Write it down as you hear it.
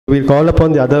We'll call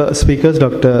upon the other speakers,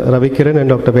 Dr. Ravikiran and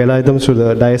Dr. Velayudham, to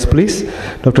the dais, please.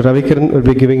 Dr. Ravikiran will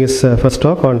be giving his first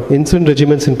talk on insulin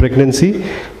regimens in pregnancy,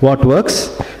 what works,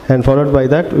 and followed by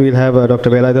that, we'll have Dr.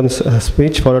 Velayudham's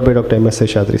speech, followed by Dr. M.S.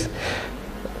 Seshadri's.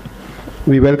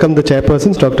 We welcome the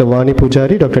chairpersons, Dr. Vani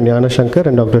Pujari, Dr. Jnana Shankar,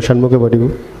 and Dr. Shanmuga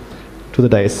Vadivu to the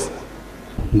dais.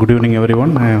 Good evening,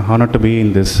 everyone. I am honored to be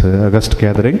in this august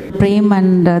gathering. Prem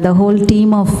and the whole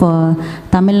team of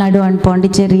Tamil Nadu and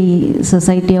Pondicherry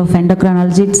Society of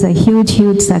Endocrinology, it's a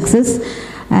huge success.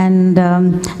 And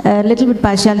a little bit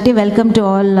partiality, welcome to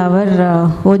all our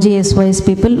OGSYS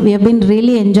people. We have been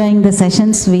really enjoying the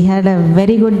sessions. We had a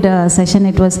very good session.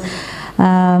 It was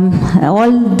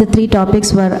all the three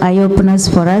topics were eye-openers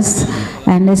for us,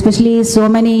 and especially so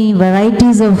many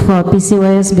varieties of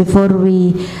PCOS before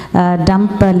we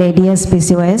dump a lady as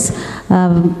PCOS.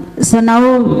 So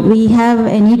now we have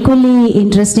an equally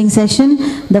interesting session.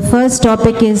 The first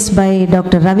topic is by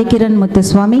Dr.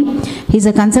 Ravikiran-Trendo2018. He's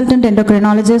a consultant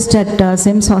endocrinologist at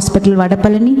SIMS Hospital,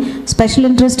 Vadapalani. Special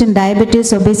interest in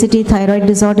diabetes, obesity, thyroid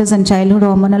disorders, and childhood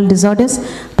hormonal disorders.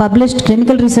 Published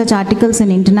clinical research articles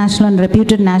in international and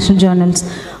reputed national journals.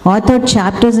 Authored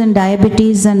chapters in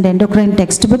diabetes and endocrine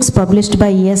textbooks published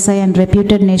by ESI and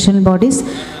reputed national bodies.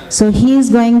 So he is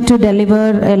going to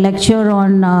deliver a lecture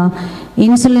on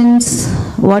insulins,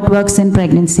 what works in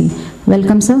pregnancy.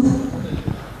 Welcome, sir.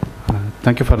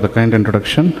 Thank you for the kind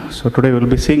introduction. So today we'll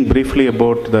be seeing briefly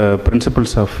about the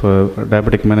principles of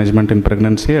diabetic management in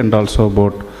pregnancy and also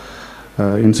about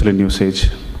insulin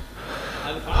usage.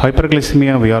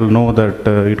 Hyperglycemia, we all know that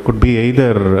it could be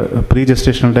either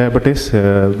pre-gestational diabetes,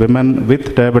 women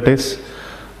with diabetes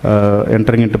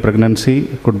entering into pregnancy.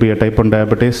 It could be a type 1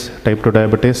 diabetes, type 2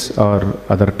 diabetes, or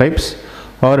other types.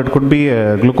 Or it could be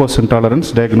a glucose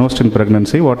intolerance diagnosed in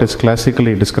pregnancy, what is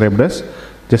classically described as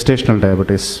gestational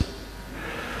diabetes.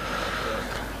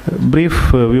 Brief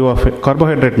view of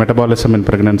carbohydrate metabolism in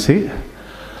pregnancy.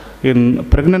 In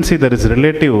pregnancy, there is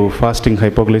relative fasting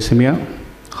hypoglycemia.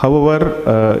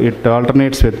 However, it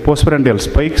alternates with postprandial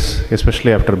spikes,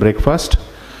 especially after breakfast.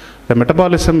 The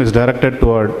metabolism is directed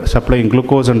toward supplying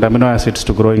glucose and amino acids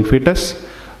to growing fetus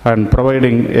and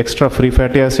providing extra free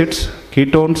fatty acids,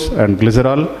 ketones, and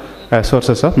glycerol as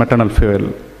sources of maternal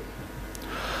fuel.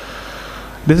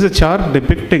 This is a chart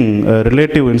depicting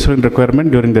relative insulin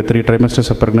requirement during the 3 trimesters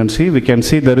of pregnancy. We can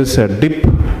see there is a dip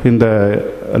in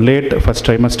the late first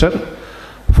trimester,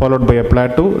 followed by a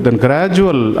plateau, then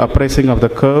gradual uprising of the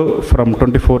curve from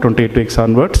 24-28 weeks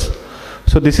onwards.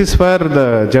 So this is where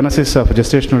the genesis of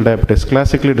gestational diabetes,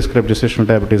 classically described gestational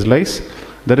diabetes, lies.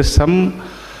 There is some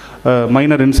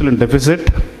minor insulin deficit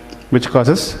which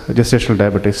causes gestational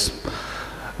diabetes.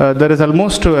 There is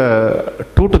almost 2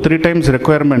 to 3 times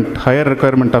higher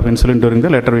requirement of insulin during the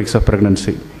later weeks of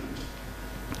pregnancy.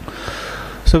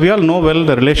 So we all know well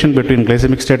the relation between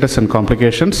glycemic status and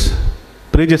complications.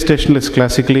 Pre-gestational is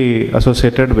classically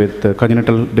associated with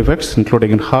congenital defects,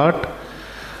 including in heart,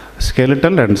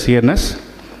 skeletal, and CNS.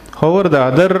 However, the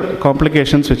other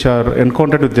complications which are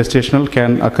encountered with gestational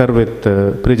can occur with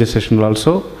pre-gestational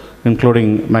also,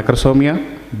 including macrosomia,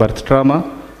 birth trauma,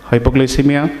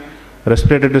 hypoglycemia,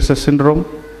 respiratory distress syndrome,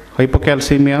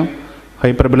 hypocalcemia,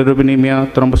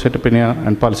 hyperbilirubinemia, thrombocytopenia,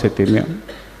 and polycythemia.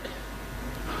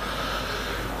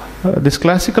 This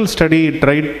classical study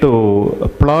tried to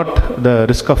plot the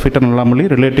risk of fetal anomaly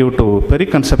relative to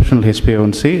periconceptional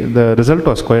HbA1c. The result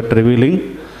was quite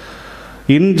revealing.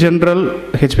 In general,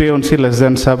 HbA1c less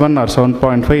than 7 or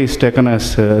 7.5 is taken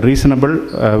as reasonable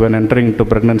when entering into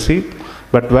pregnancy.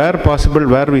 But where possible,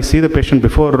 where we see the patient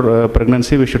before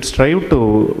pregnancy, we should strive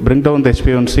to bring down the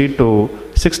HbA1c to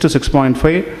 6 to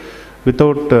 6.5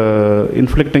 without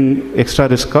inflicting extra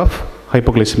risk of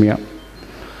hypoglycemia.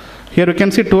 Here we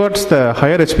can see towards the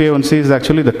higher HbA1c is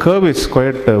actually the curve is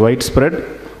quite widespread.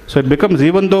 So it becomes,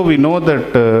 even though we know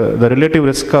that the relative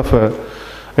risk of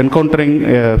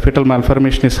encountering fetal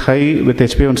malformation is high with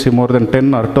HbA1c more than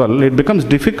 10 or 12, it becomes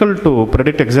difficult to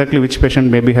predict exactly which patient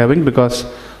may be having because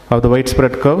of the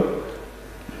widespread curve.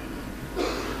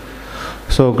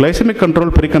 So glycemic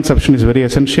control preconception is very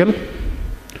essential.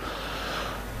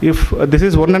 If this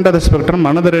is one end of the spectrum,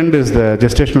 another end is the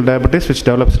gestational diabetes, which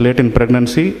develops late in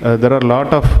pregnancy. There are a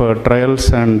lot of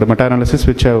trials and meta-analysis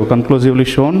which have conclusively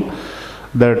shown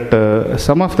that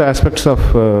some of the aspects of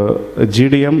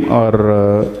GDM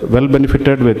are well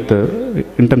benefited with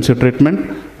intensive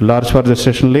treatment, large for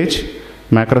gestational age,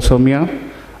 macrosomia,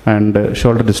 and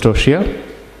shoulder dystocia.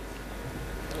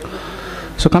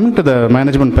 So coming to the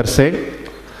management per se,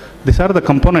 these are the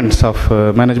components of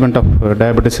management of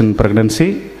diabetes in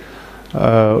pregnancy.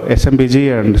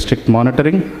 SMBG and strict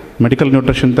monitoring, medical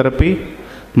nutrition therapy,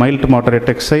 mild to moderate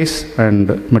exercise, and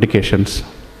medications.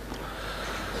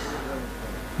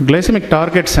 Glycemic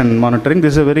targets and monitoring.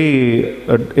 This is a very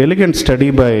elegant study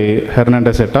by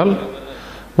Hernandez et al.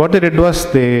 What they did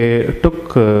was they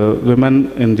took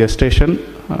women in gestation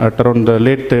at around the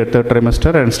late third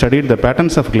trimester and studied the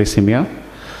patterns of glycemia.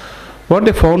 What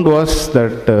they found was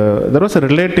that there was a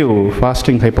relative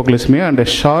fasting hypoglycemia and a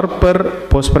sharper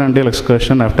postprandial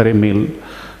excursion after a meal.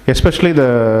 Especially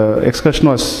the excursion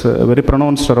was very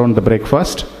pronounced around the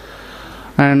breakfast.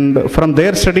 And from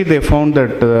their study, they found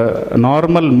that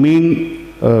normal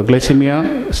mean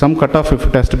glycemia, some cutoff if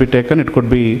it has to be taken, it could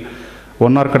be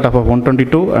 1 hour cutoff of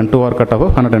 122 and 2 hour cutoff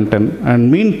of 110.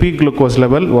 And mean peak glucose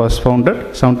level was found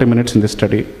at 70 minutes in this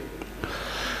study.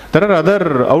 There are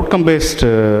other outcome-based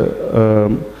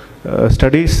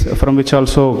studies from which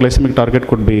also glycemic target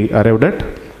could be arrived at.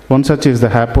 One such is the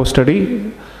HAPO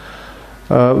study,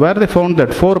 where they found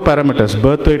that 4 parameters,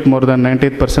 birth weight more than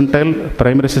 98th percentile,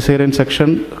 primary cesarean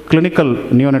section, clinical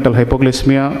neonatal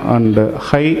hypoglycemia, and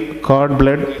high cord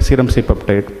blood serum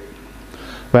C-peptide,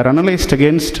 were analyzed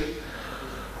against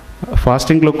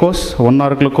fasting glucose, 1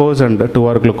 hour glucose, and 2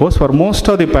 hour glucose. For most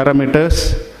of the parameters,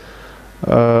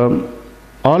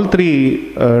 all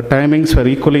 3 timings were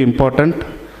equally important,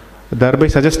 thereby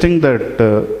suggesting that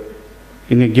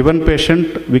in a given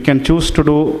patient, we can choose to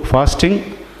do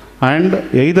fasting and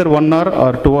either 1 hour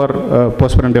or 2 hour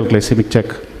postprandial glycemic check.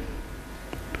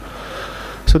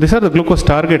 So these are the glucose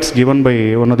targets given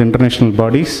by one of the international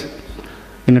bodies.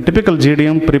 In a typical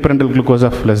GDM, preprandial glucose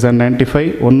of less than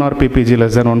 95, 1 hour ppg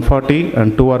less than 140,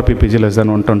 and 2 hour ppg less than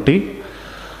 120.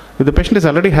 If the patient is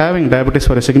already having diabetes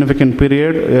for a significant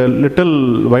period, a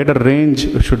little wider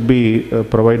range should be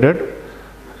provided.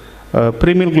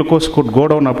 Pre-meal glucose could go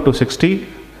down up to 60.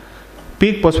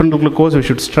 Peak postprandial glucose, we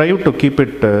should strive to keep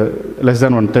it less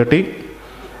than 130.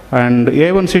 And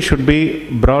A1C should be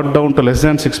brought down to less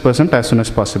than 6% as soon as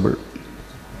possible.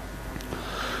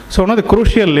 So one of the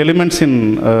crucial elements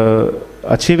in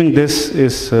achieving this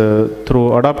is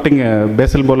through adopting a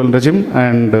basal bolus regime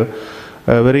and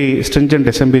a very stringent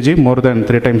SMBG, more than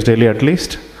 3 times daily at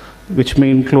least, which may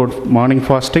include morning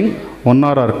fasting, 1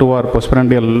 hour or 2 hour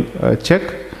postprandial check,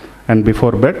 and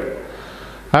before bed.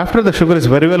 After the sugar is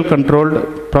very well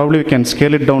controlled, probably we can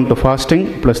scale it down to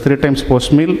fasting plus 3 times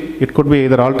post meal. It could be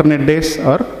either alternate days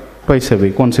or twice a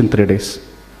week, once in 3 days.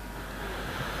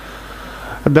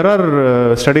 There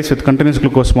are studies with continuous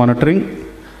glucose monitoring.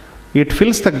 It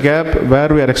fills the gap where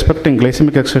we are expecting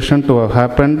glycemic excursion to have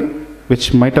happened,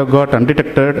 which might have got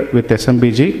undetected with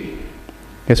SMBG,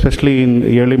 especially in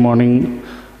early morning,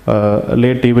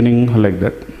 late evening, like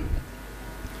that.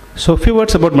 So a few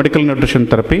words about medical nutrition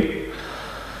therapy.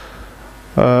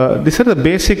 These are the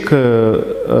basic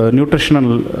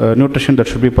nutrition that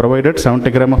should be provided: 70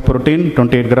 gram of protein,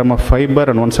 28 gram of fiber,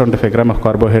 and 175 gram of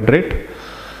carbohydrate.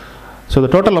 So the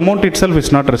total amount itself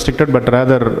is not restricted, but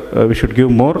rather we should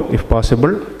give more if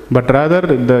possible. But rather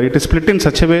it is split in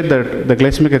such a way that the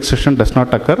glycemic excursion does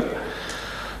not occur.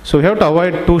 So we have to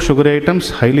avoid 2 sugary items,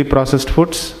 highly processed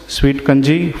foods, sweet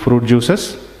kanji, fruit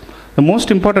juices. The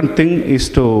most important thing is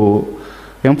to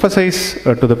emphasize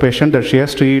to the patient that she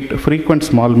has to eat frequent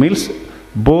small meals,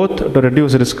 both to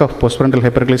reduce the risk of postprandial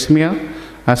hyperglycemia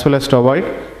as well as to avoid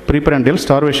preprandial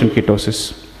starvation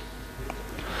ketosis.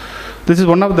 This is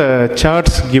one of the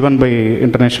charts given by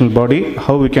international body,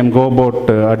 how we can go about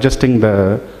adjusting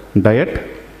the diet.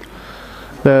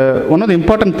 One of the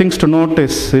important things to note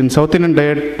is in South Indian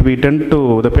diet,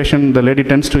 the lady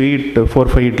tends to eat 4 or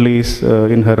 5 idlis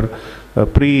in her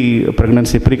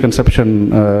pre-pregnancy,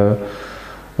 pre-conception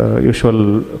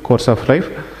usual course of life.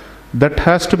 That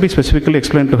has to be specifically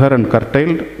explained to her and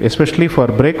curtailed, especially for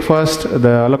breakfast. The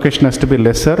allocation has to be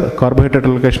lesser, carbohydrate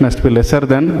allocation has to be lesser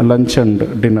than lunch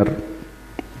and dinner.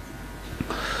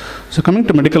 So coming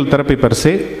to medical therapy per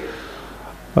se,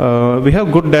 we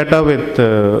have good data with,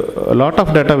 a lot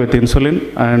of data with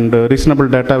insulin and reasonable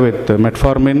data with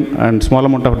metformin and small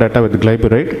amount of data with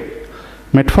glyburide.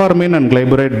 Metformin and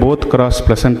glyburide both cross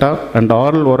placenta, and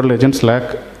all oral agents lack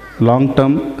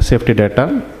long-term safety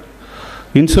data.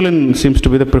 Insulin seems to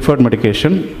be the preferred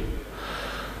medication.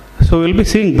 So we'll be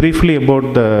seeing briefly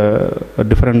about the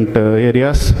different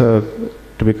areas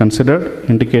to be considered: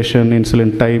 indication,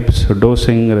 insulin types,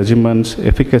 dosing, regimens,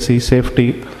 efficacy,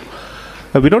 safety.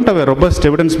 We don't have a robust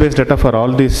evidence-based data for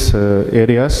all these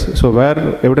areas. So where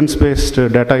evidence-based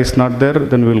data is not there,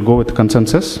 then we will go with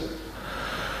consensus.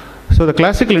 So the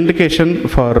classical indication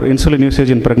for insulin usage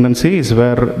in pregnancy is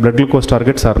where blood glucose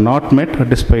targets are not met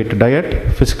despite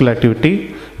diet, physical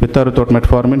activity, with or without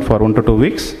metformin for 1 to 2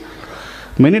 weeks.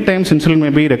 Many times insulin may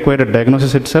be required at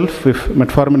diagnosis itself if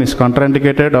metformin is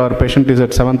contraindicated or patient is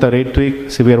at 7th or 8th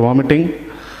week, severe vomiting.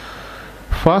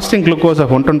 Fasting glucose of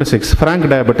 126, frank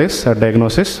diabetes at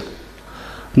diagnosis.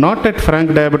 Not at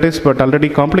frank diabetes, but already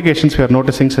complications we are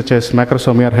noticing such as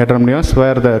macrosomia or hydramnios,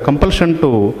 where the compulsion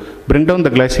to bring down the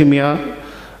glycemia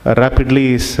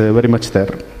rapidly is very much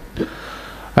there.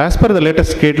 As per the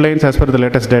latest guidelines, as per the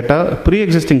latest data,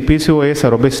 pre-existing PCOS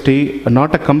or obesity are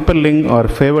not a compelling or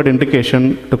favored indication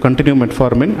to continue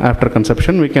metformin after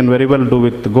conception. We can very well go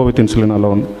with insulin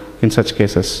alone in such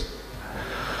cases.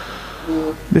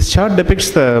 This chart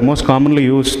depicts the most commonly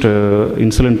used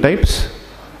insulin types.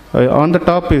 On the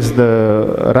top is the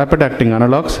rapid-acting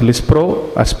analogs,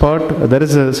 Lispro, Aspart. There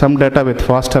is some data with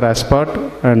faster Aspart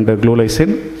and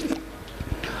glulysin.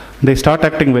 They start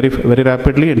acting very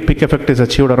rapidly, and peak effect is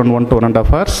achieved around 1 to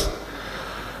 1.5 hours.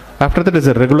 After that is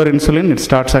a regular insulin. It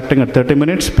starts acting at 30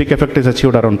 minutes. Peak effect is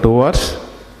achieved around 2 hours.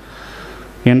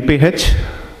 NPH,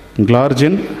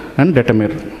 Glargine, and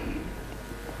Detamir.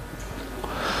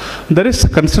 There is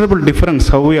considerable difference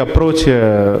how we approach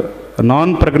a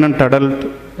non-pregnant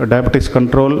adult diabetes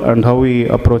control and how we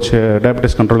approach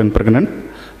diabetes control in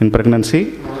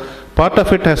pregnancy. Part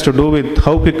of it has to do with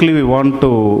how quickly we want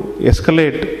to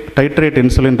titrate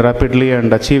insulin rapidly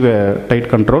and achieve a tight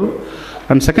control.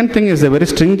 And second thing is a very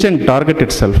stringent target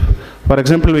itself. For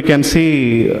example, we can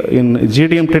see in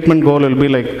GDM treatment goal will be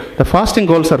like the fasting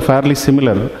goals are fairly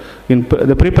similar. In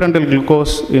the preparental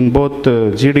glucose in both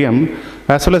GDM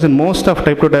as well as in most of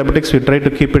type 2 diabetics, we try to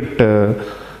keep it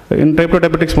in type 2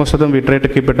 diabetics, most of them we try to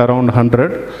keep it around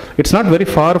 100. It's not very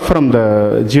far from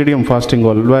the GDM fasting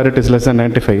goal where it is less than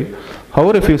 95.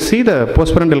 However, if you see the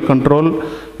postparental control,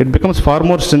 it becomes far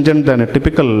more stringent than a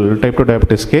typical type 2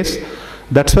 diabetes case.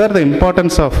 That's where the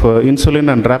importance of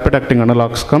insulin and rapid-acting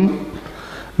analogs come.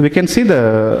 We can see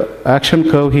the action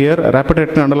curve here.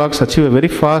 Rapid-acting analogs achieve a very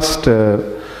fast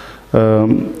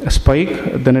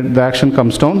spike, then the action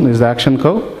comes down, is the action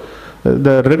curve.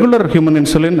 The regular human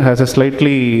insulin has a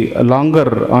slightly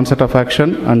longer onset of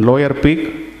action and lower peak,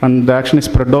 and the action is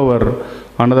spread over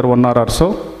another 1 hour or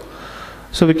so.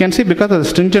 So we can see because of the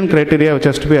stringent criteria which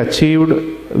has to be achieved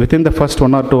within the first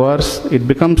 1 or 2 hours, it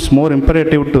becomes more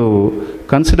imperative to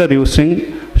consider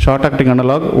using short-acting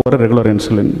analog over regular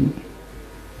insulin.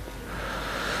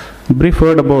 Brief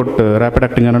word about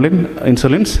rapid-acting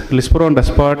insulins. Lispro and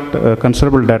Aspart,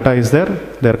 considerable data is there.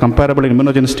 They are comparable in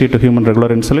immunogenicity to human regular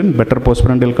insulin, better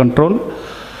postparental control.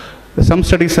 Some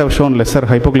studies have shown lesser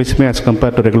hypoglycemia as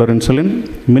compared to regular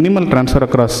insulin. Minimal transfer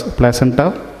across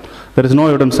placenta. There is no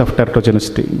evidence of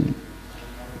teratogenicity.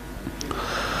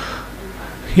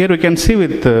 Here we can see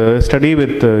with study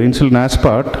with insulin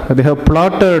Aspart, they have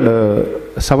plotted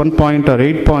 7-point or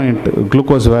 8-point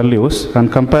glucose values and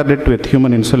compared it with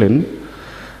human insulin.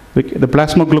 The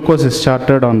plasma glucose is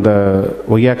charted on the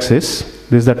y-axis.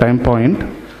 This is the time point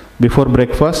before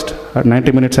breakfast,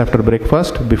 90 minutes after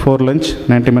breakfast, before lunch,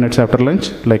 90 minutes after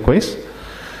lunch, likewise.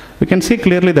 We can see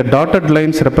clearly the dotted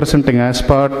lines representing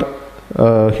Aspart,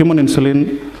 human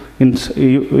insulin.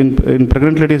 In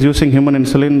pregnant ladies using human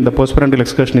insulin, the postparental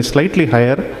excursion is slightly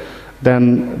higher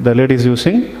than the ladies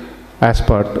using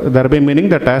Aspart. Thereby meaning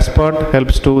that Aspart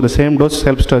helps to, the same dose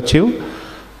helps to achieve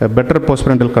a better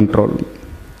postparental control.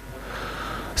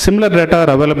 Similar data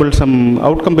are available, some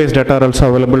outcome-based data are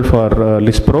also available for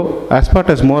Lispro. Aspart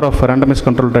has more of randomized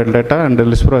controlled trial data and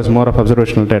Lispro has more of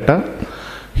observational data.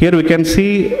 Here we can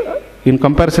see in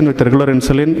comparison with regular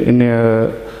insulin in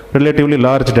a relatively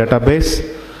large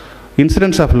database,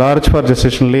 incidence of large for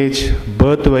gestational age,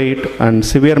 birth weight and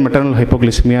severe maternal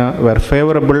hypoglycemia were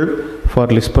favorable for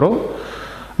Lispro.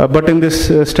 But in this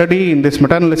study, in this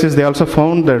meta-analysis, they also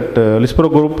found that Lispro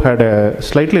group had a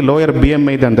slightly lower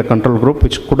BMI than the control group,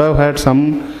 which could have had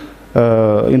some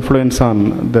influence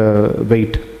on the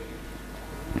weight.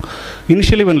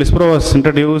 Initially, when Lispro was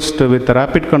introduced with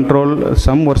rapid control,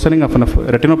 some worsening of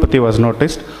retinopathy was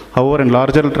noticed. However, in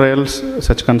larger trials,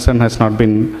 such concern has not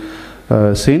been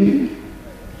seen.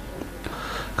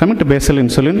 Coming to basal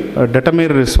insulin,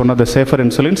 Detamir is one of the safer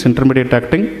insulins, intermediate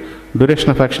acting. Duration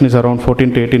of action is around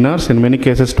 14 to 18 hours. In many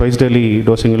cases, twice daily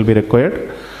dosing will be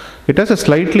required. It has a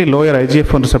slightly lower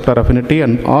IGF-1 receptor affinity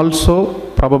and also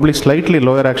probably slightly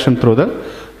lower action through the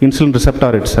insulin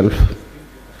receptor itself.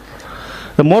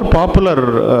 The more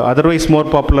popular, otherwise more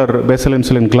popular basal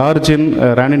insulin,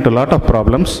 Glargine, ran into a lot of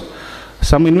problems.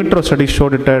 Some in vitro studies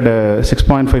showed it had a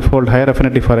 6.5-fold higher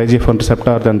affinity for IGF-1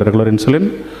 receptor than the regular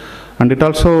insulin. And it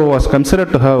also was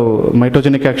considered to have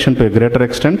mitogenic action to a greater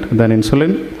extent than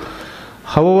insulin.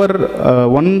 However,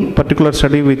 one particular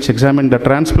study which examined the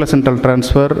transplacental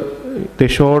transfer, they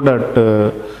showed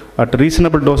that at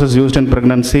reasonable doses used in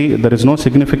pregnancy, there is no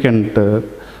significant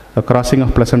crossing of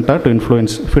placenta to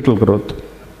influence fetal growth.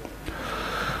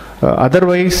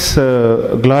 Otherwise,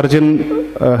 glargine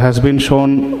has been shown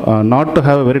not to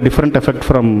have a very different effect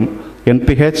from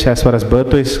NPH as far as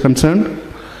birth weight is concerned.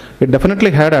 It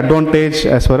definitely had advantage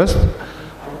as far as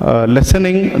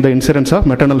lessening the incidence of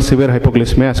maternal severe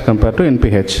hypoglycemia as compared to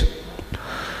NPH.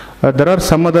 There are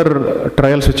some other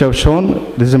trials which have shown,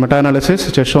 this is a meta-analysis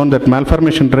which has shown that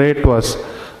malformation rate was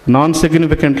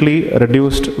non-significantly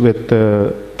reduced with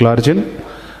glargine,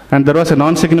 and there was a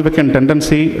non-significant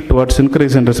tendency towards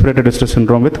increase in respiratory distress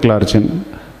syndrome with glargine.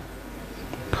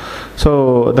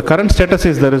 So the current status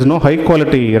is there is no high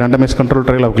quality randomized control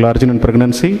trial of glargine in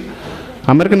pregnancy.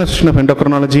 American Association of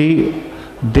Endocrinology,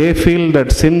 they feel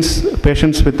that since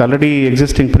patients with already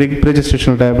existing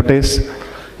pre-gestational diabetes,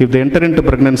 if they enter into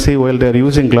pregnancy while they are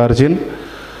using glargine,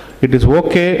 it is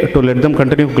okay to let them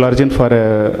continue glargine for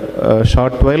a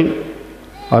short while,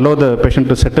 allow the patient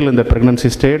to settle in the pregnancy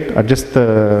state, adjust the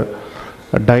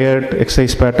diet,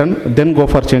 exercise pattern, then go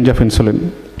for change of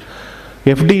insulin.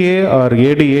 FDA or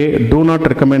ADA do not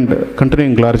recommend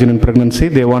continuing glargine in pregnancy,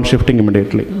 they want shifting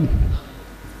immediately.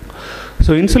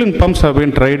 So insulin pumps have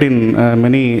been tried in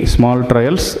many small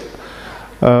trials,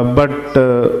 but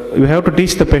you have to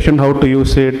teach the patient how to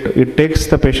use it. It takes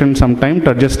the patient some time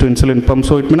to adjust to insulin pump,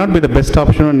 so it may not be the best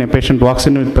option when a patient walks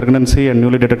in with pregnancy and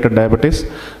newly detected diabetes.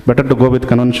 Better to go with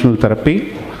conventional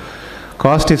therapy.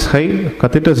 Cost is high,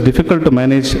 catheter is difficult to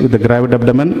manage with the gravid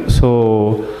abdomen, so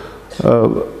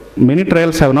many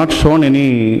trials have not shown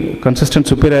any consistent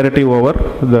superiority over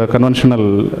the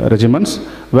conventional regimens.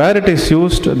 Where it is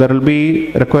used, there will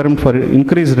be requirement for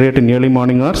increased rate in early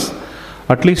morning hours.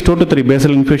 At least 2 to 3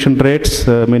 basal infusion rates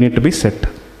may need to be set.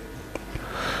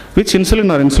 Which insulin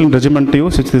or insulin regimen to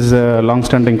use? Which is a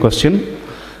long-standing question.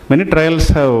 Many trials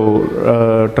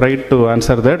have tried to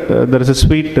answer that. There is a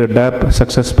sweet DAP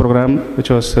success program which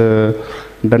was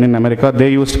done in America.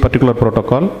 They used particular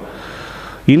protocol.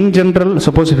 In general,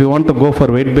 suppose if you want to go for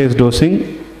weight-based dosing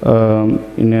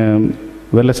in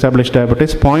a well-established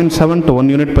diabetes, 0.7 to 1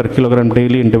 unit per kilogram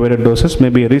daily in divided doses may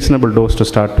be a reasonable dose to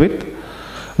start with.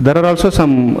 There are also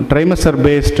some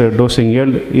trimester-based dosing,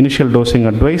 initial dosing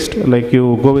advised, like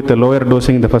you go with a lower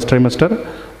dosing in the first trimester,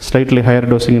 slightly higher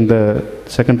dosing in the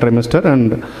second trimester,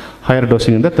 and higher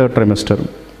dosing in the third trimester.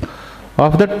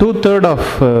 Of that, 2/3 of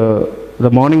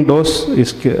the morning dose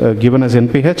is given as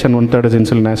NPH and 1/3 as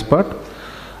insulin aspart.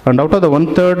 And out of the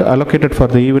 1/3 allocated for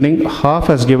the evening, half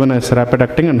as given as rapid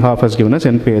acting and half as given as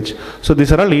NPH. So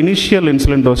these are all initial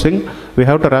insulin dosing. We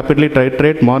have to rapidly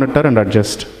titrate, monitor and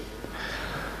adjust.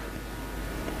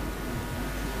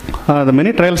 The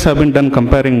many trials have been done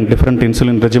comparing different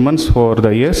insulin regimens for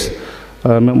the years.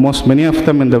 Many of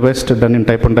them in the West done in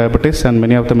type 1 diabetes and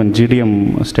many of them in GDM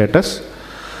status.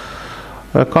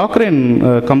 Cochrane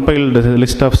compiled a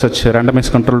list of such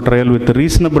randomized control trial with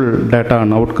reasonable data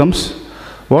on outcomes.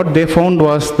 What they found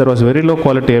was there was very low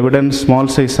quality evidence, small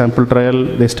size sample trial,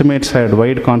 the estimates had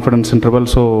wide confidence interval,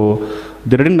 so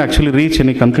they didn't actually reach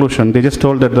any conclusion. They just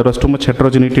told that there was too much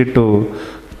heterogeneity to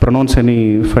pronounce any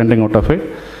finding out of it.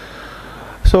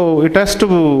 So it has to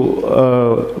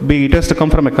come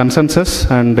from a consensus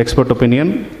and expert opinion.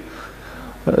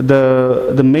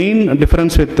 The main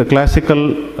difference with the classical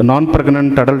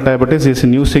non-pregnant adult diabetes is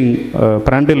in using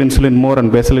prandial insulin more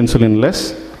and basal insulin less.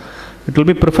 It will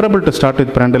be preferable to start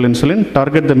with prandial insulin,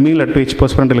 target the meal at which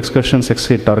postprandial excursions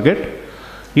exceed target.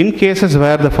 In cases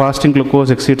where the fasting glucose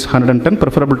exceeds 110,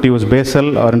 preferable to use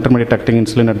basal or intermediate acting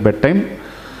insulin at bedtime.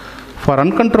 For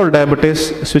uncontrolled diabetes,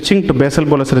 switching to basal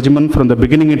bolus regimen from the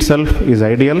beginning itself is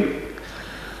ideal.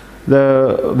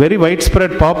 The very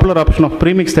widespread popular option of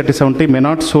premix 3070 may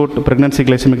not suit pregnancy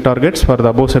glycemic targets for the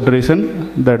above said reason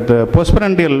that the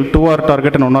postprandial 2-hour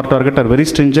target and 1-hour target are very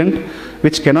stringent,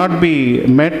 which cannot be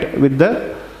met with the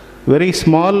very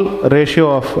small ratio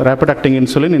of rapid acting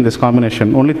insulin in this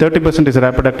combination. Only 30% is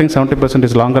rapid acting, 70%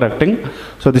 is longer acting.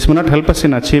 So this may not help us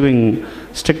in achieving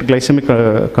strict glycemic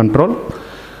control.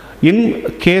 In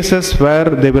cases where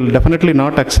they will definitely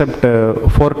not accept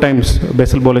 4 times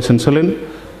basal bolus insulin,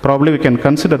 probably we can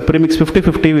consider premix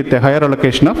 50-50 with a higher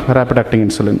allocation of rapid acting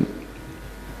insulin.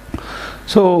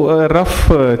 So a rough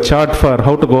chart for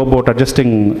how to go about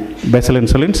adjusting basal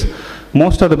insulins.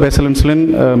 Most of the basal insulin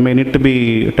may need to be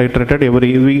titrated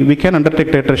we can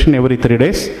undertake titration every 3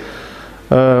 days.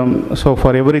 So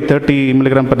for every 30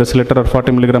 mg per deciliter or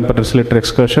 40 mg per deciliter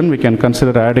excursion, we can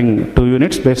consider adding 2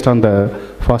 units based on the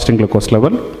fasting glucose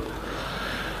level.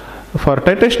 For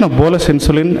titration of bolus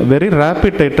insulin, very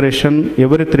rapid titration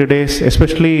every 3 days,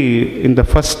 especially in the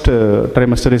first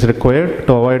trimester, is required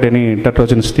to avoid any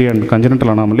tetragenicity and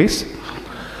congenital anomalies.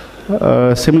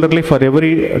 Similarly, for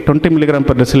every 20 milligram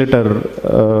per deciliter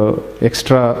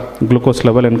extra glucose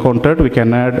level encountered, we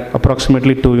can add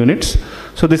approximately 2 units.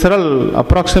 So these are all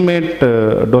approximate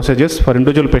dosages. For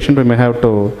individual patient, we may have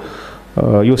to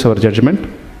use our judgment.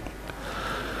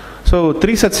 So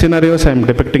 3 such scenarios I am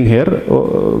depicting here,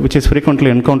 which is frequently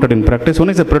encountered in practice. One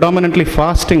is a predominantly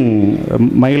fasting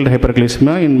mild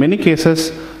hyperglycemia. In many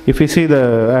cases, if you see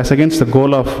as against the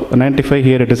goal of 95,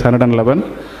 here it is 111.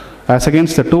 As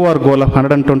against the 2-hour goal of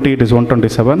 120, it is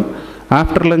 127.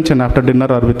 After lunch and after dinner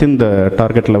are within the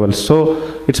target levels. So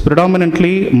it's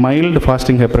predominantly mild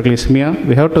fasting hyperglycemia.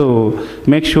 We have to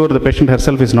make sure the patient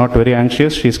herself is not very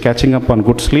anxious. She is catching up on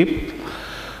good sleep.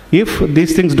 If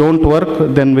these things don't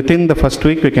work, then within the first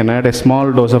week we can add a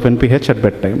small dose of NPH at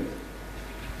bedtime.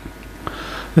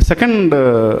 The second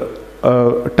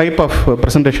type of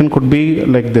presentation could be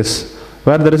like this,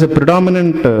 where there is a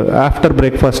predominant after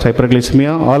breakfast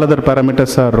hyperglycemia. All other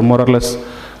parameters are more or less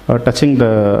touching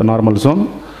the normal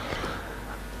zone.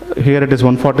 Here it is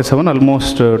 147,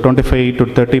 almost 25 to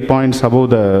 30 points above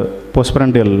the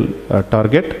postprandial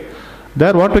target.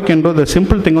 There what we can do, the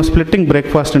simple thing of splitting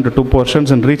breakfast into 2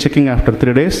 portions and rechecking after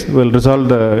 3 days will resolve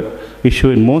the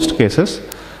issue in most cases.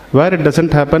 Where it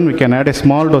doesn't happen, we can add a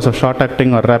small dose of short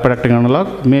acting or rapid acting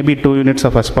analog. Maybe 2 units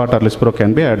of aspart or lispro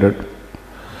can be added.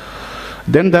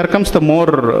 Then there comes the more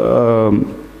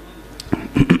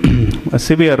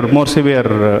severe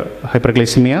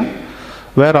hyperglycemia,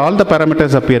 where all the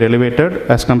parameters appear elevated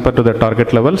as compared to the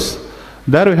target levels.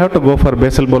 There we have to go for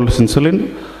basal bolus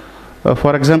insulin.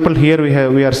 For example, here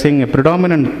we are seeing a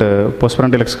predominant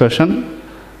postprandial excursion,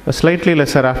 a slightly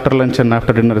lesser after lunch and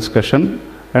after dinner excursion,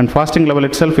 and fasting level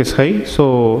itself is high.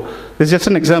 So this is just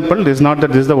an example. This is not that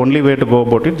this is the only way to go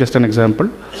about it, just an example.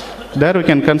 There we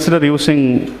can consider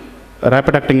using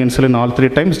rapid acting insulin all 3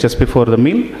 times just before the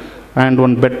meal, and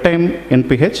one bedtime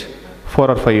NPH 4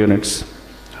 or 5 units.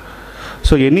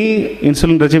 So any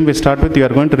insulin regime we start with, we are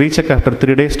going to recheck after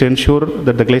 3 days to ensure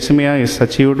that the glycemia is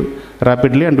achieved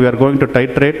rapidly, and we are going to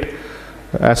titrate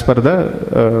as per the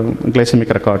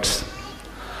glycemic records.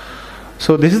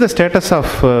 So this is the status of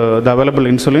the available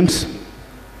insulins.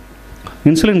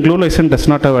 Insulin glulysin does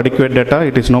not have adequate data.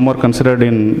 It is no more considered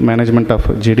in management of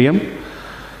GDM.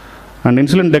 And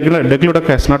insulin degludec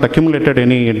has not accumulated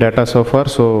any data so far,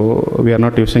 so we are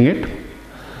not using it.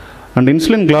 And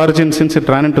insulin glargine, since it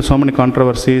ran into so many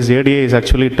controversies, ADA is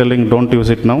actually telling don't use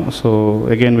it now. So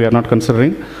again, we are not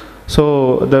considering.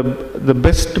 So the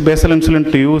best basal insulin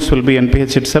to use will be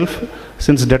NPH itself.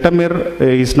 Since detamir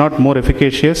is not more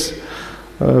efficacious,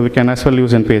 we can as well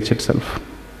use NPH itself.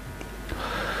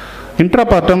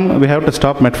 Intrapartum, we have to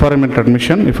stop metformin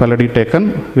admission if already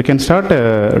taken. We can start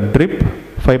a drip,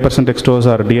 5% X-dose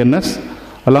or DNS.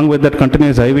 Along with that,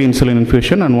 continuous IV insulin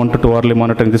infusion and 1 to 2 hourly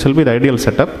monitoring. This will be the ideal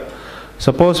setup.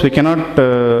 Suppose we cannot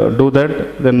do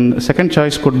that, then second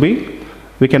choice could be,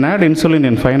 we can add insulin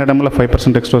in 500 ml of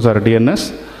 5% X-dose or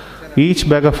DNS. Each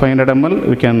bag of 500 ml,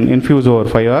 we can infuse over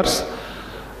 5 hours.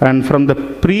 And from the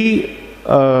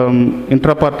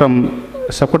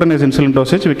intrapartum subcutaneous insulin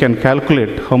dosage, we can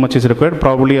calculate how much is required.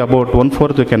 Probably about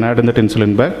 1/4 we can add in that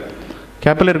insulin bag.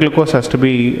 Capillary glucose has to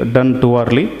be done 2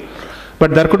 hourly.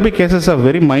 But there could be cases of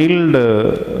very mild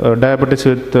diabetes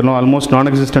with almost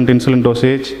non-existent insulin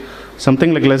dosage.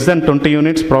 Something like less than 20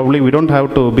 units, probably we don't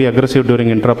have to be aggressive during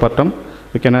intrapartum.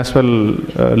 We can as well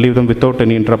leave them without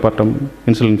any intrapartum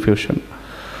insulin infusion.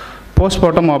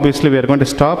 Postpartum, obviously, we are going to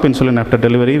stop insulin after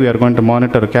delivery. We are going to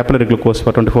monitor capillary glucose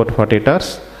for 24 to 48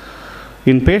 hours.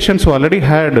 In patients who already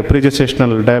had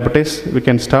pre-gestational diabetes, we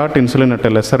can start insulin at a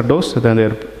lesser dose than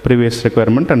their previous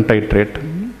requirement and titrate.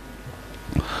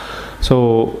 So,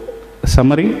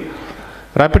 summary,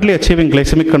 rapidly achieving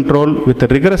glycemic control with a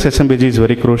rigorous SMBG is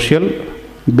very crucial.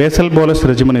 Basal bolus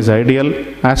regimen is ideal.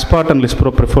 Aspart and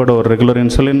lispro preferred over regular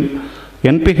insulin.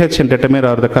 NPH and detamir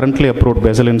are the currently approved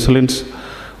basal insulins.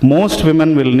 Most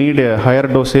women will need a higher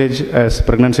dosage as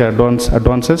pregnancy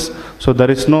advances. So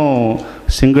there is no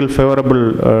single favorable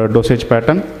dosage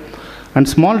pattern. And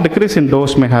small decrease in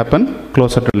dose may happen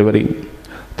closer to delivery.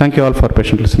 Thank you all for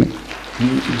patient listening.